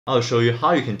I'll show you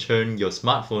how you can turn your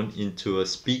smartphone into a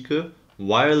speaker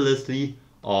wirelessly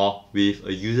or with a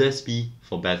USB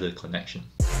for better connection.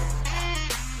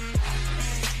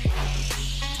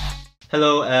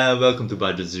 Hello and welcome to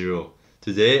Budget Zero.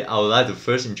 Today I would like to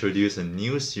first introduce a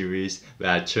new series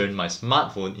where I turn my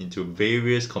smartphone into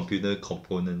various computer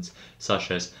components,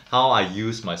 such as how I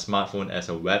use my smartphone as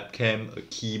a webcam, a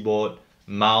keyboard,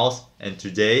 mouse, and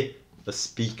today a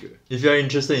speaker. If you are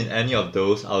interested in any of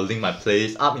those, I'll link my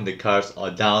playlist up in the cards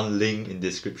or down link in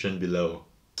description below.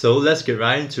 So let's get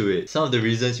right into it. Some of the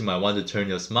reasons you might want to turn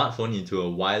your smartphone into a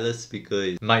wireless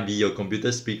speaker might be your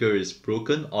computer speaker is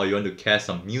broken, or you want to cast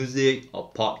some music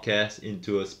or podcast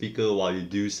into a speaker while you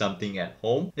do something at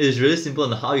home. It is really simple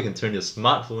on how you can turn your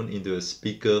smartphone into a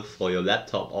speaker for your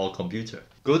laptop or computer.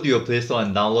 Go to your Play Store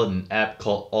and download an app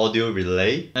called Audio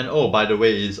Relay. And oh, by the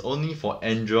way, it's only for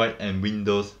Android and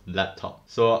Windows laptop.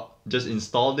 So just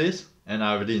install this, and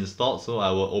I already installed, so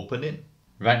I will open it.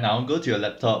 Right now, go to your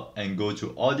laptop and go to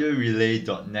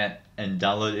audiorelay.net and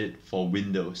download it for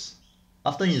Windows.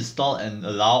 After you install and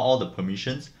allow all the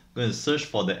permissions, go and search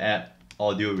for the app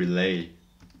Audio Relay.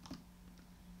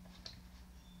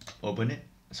 Open it.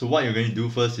 So what you're going to do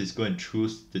first is go and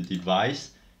choose the device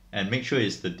and make sure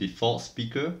it's the default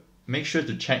speaker. Make sure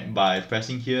to check by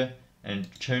pressing here and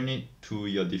turn it to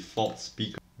your default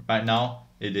speaker. Right now,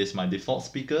 it is my default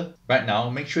speaker. Right now,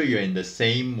 make sure you're in the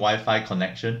same Wi-Fi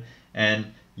connection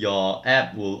and your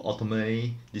app will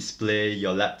automatically display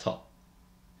your laptop.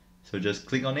 So just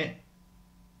click on it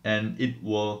and it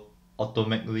will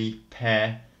automatically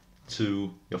pair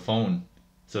to your phone.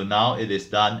 So now it is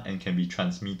done and can be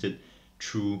transmitted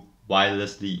through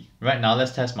wirelessly. Right now,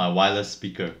 let's test my wireless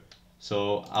speaker.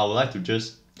 So I would like to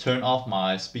just turn off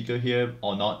my speaker here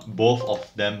or not. Both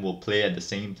of them will play at the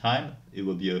same time. It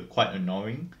will be quite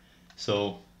annoying.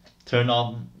 So turn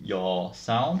off your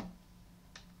sound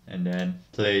and then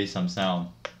play some sound.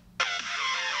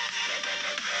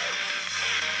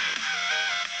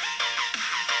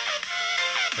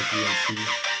 As you can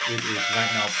see, it is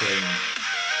right now playing.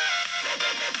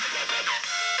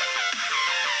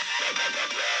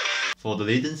 For the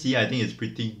latency, I think it's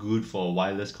pretty good for a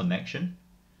wireless connection.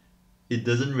 It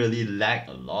doesn't really lag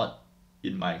a lot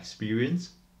in my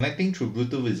experience. Connecting through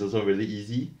Bluetooth is also really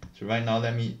easy. So right now,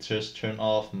 let me just turn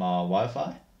off my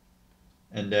Wi-Fi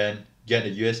and then get a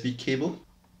USB cable.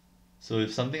 So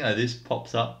if something like this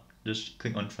pops up, just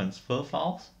click on transfer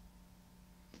files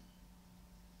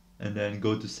and then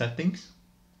go to settings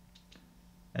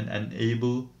and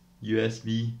enable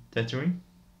USB tethering.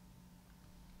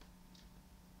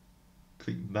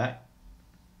 Click back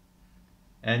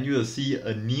and you will see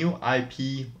a new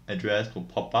IP address will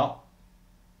pop up.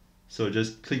 So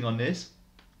just click on this,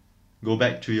 go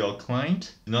back to your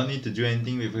client. You don't need to do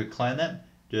anything with your client app,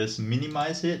 just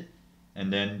minimize it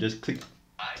and then just click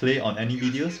play on any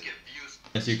videos.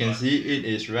 As you can see, it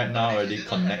is right now already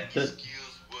connected.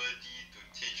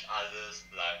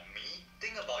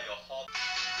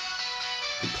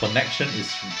 The connection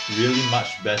is really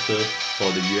much better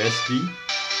for the USB,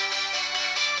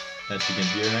 as you can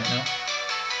hear right now.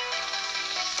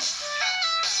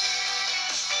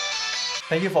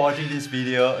 Thank you for watching this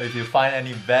video. If you find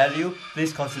any value,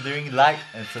 please consider like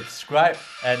and subscribe.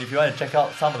 And if you want to check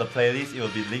out some of the playlists, it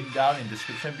will be linked down in the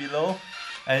description below.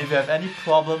 And if you have any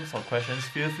problems or questions,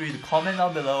 feel free to comment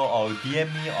down below or DM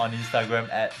me on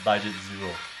Instagram at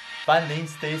BudgetZero. Finally,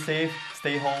 stay safe,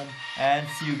 stay home, and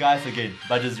see you guys again.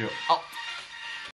 Budget Zero out.